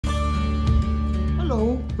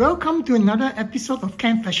Hello, welcome to another episode of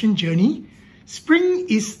Camp Fashion Journey. Spring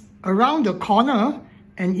is around the corner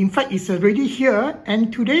and in fact it's already here,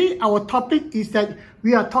 and today our topic is that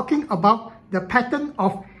we are talking about the pattern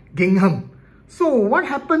of gingham. So what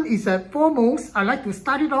happened is that foremost, I like to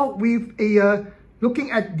start it out with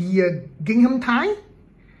looking at the gingham tie,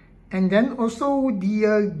 and then also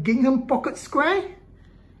the gingham pocket square,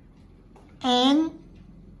 and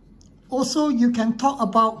also you can talk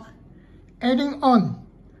about adding on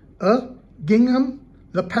a gingham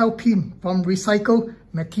lapel pin from recycled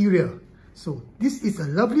material. So this is a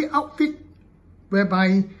lovely outfit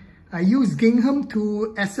whereby I use gingham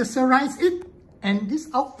to accessorize it, and this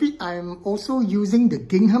outfit I am also using the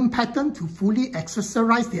gingham pattern to fully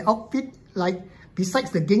accessorize the outfit, like besides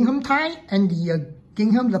the gingham tie and the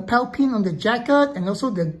gingham lapel pin on the jacket and also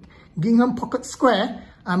the gingham pocket square,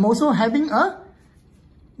 I'm also having a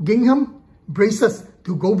gingham braces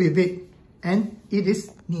to go with it, and it is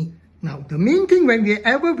neat. Now the main thing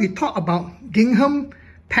whenever we talk about gingham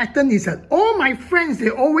pattern is that all my friends, they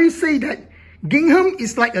always say that gingham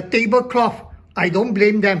is like a tablecloth. I don't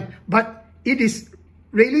blame them, but it is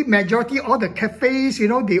really majority all the cafes, you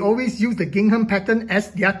know, they always use the gingham pattern as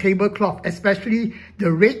their tablecloth, especially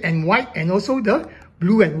the red and white and also the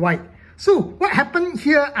blue and white. So what happened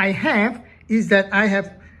here I have is that I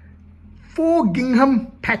have 4 gingham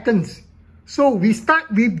patterns. So we start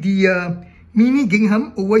with the mini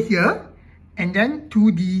gingham over here, and then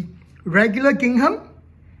to the regular gingham,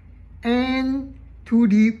 and to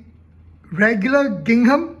the regular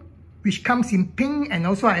gingham which comes in pink, and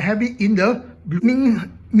also I have it in the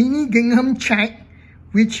mini gingham check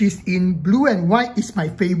which is in blue and white. Is my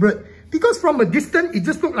favorite because from a distance it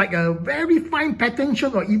just looks like a very fine pattern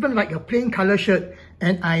shirt or even like a plain color shirt,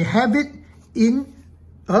 and I have it in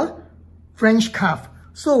a French cuff.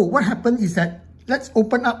 So what happened is that let's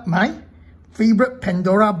open up my favorite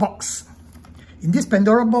Pandora box. In this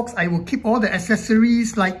Pandora box, I will keep all the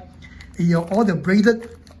accessories like all the braided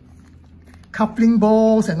cuffling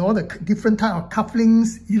balls and all the different type of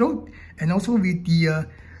cufflinks, you know, and also with the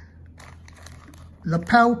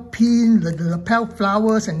lapel pin, the lapel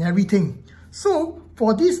flowers and everything. So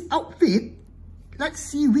for this outfit, let's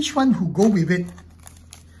see which one will go with it.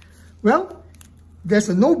 Well, there's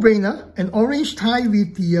a no-brainer. An orange tie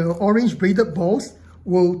with the orange braided balls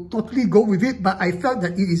will totally go with it, but I felt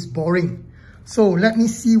that it is boring. So let me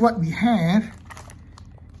see what we have.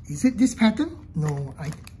 Is it this pattern? No, I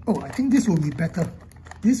think this will be better.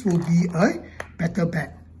 This will be a better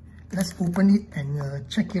bet. Let's open it and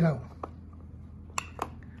check it out.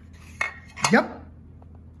 Yep,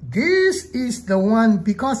 this is the one,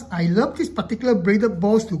 because I love this particular braided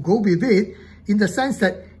balls to go with it, in the sense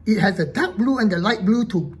that it has the dark blue and the light blue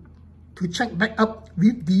to check back up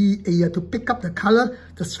with the to pick up the color,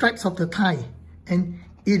 the stripes of the tie, and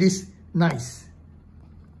it is nice.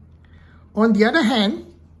 On the other hand,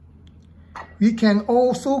 we can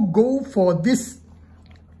also go for this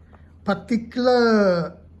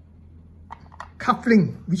particular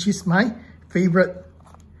cuffling, which is my favorite.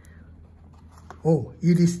 Oh,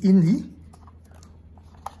 it is in the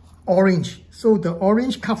orange. So the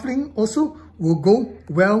orange cuffling also will go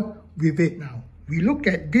well with it. Now, we look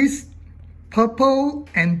at this purple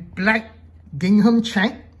and black gingham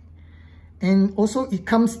check, and also it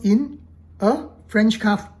comes in a French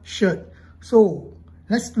cuff shirt. So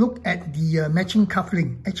let's look at the matching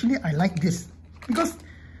cuffling. Actually, I like this because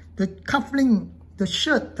the cuffling, the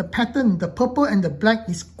shirt, the pattern, the purple and the black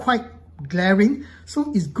is quite glaring.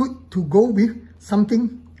 So it's good to go with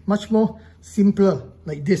something much more simpler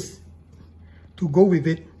like this to go with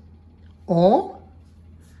it. Or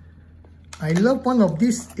I love one of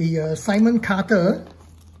these, Simon Carter,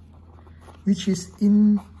 which is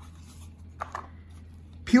in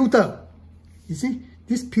pewter. You see,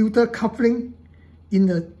 this pewter cuffling in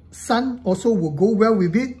the sun also will go well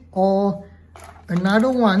with it. Or another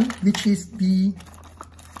one, which is the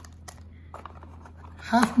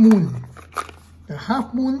half moon. The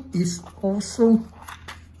half moon is also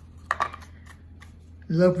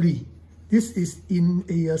lovely. This is in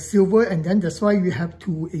a silver, and then that's why we have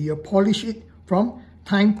to polish it from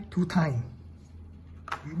time to time.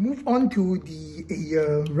 We move on to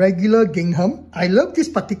the regular gingham. I love this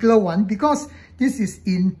particular one because this is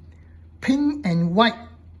in pink and white.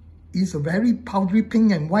 It's a very powdery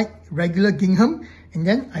pink and white regular gingham. And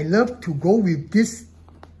then I love to go with this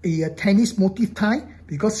tennis motif tie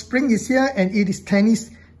because spring is here and it is tennis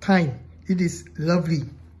time. It is lovely.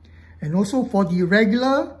 And also for the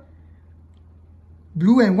regular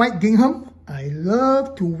blue and white gingham, I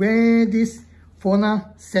love to wear this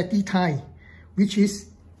Fauna Seti tie, which is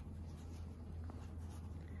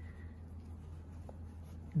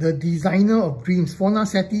the designer of dreams.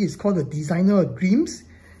 Fornasetti is called the designer of dreams.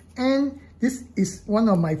 And this is one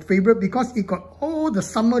of my favorite because it got all the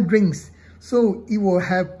summer drinks. So it will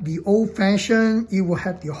have the old fashioned, it will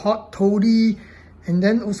have the hot toddy, and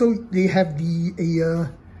then also they have the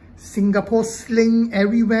Singapore sling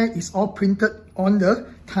everywhere. It's all printed on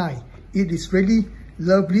the tie. It is really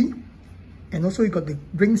lovely. And also you got the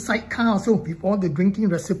drink sidecar also with all the drinking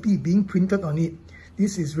recipe being printed on it.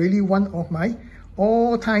 This is really one of my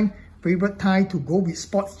all-time favorite tie to go with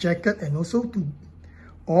sports jacket and also to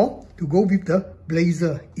go with the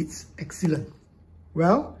blazer. It's excellent.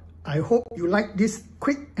 Well, I hope you like this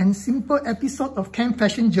quick and simple episode of Ken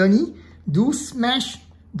Fashion Journey. Do smash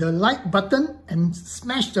the like button and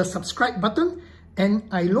smash the subscribe button. And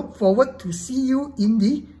I look forward to see you in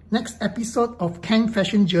the next episode of Ken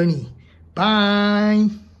Fashion Journey.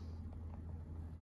 Bye!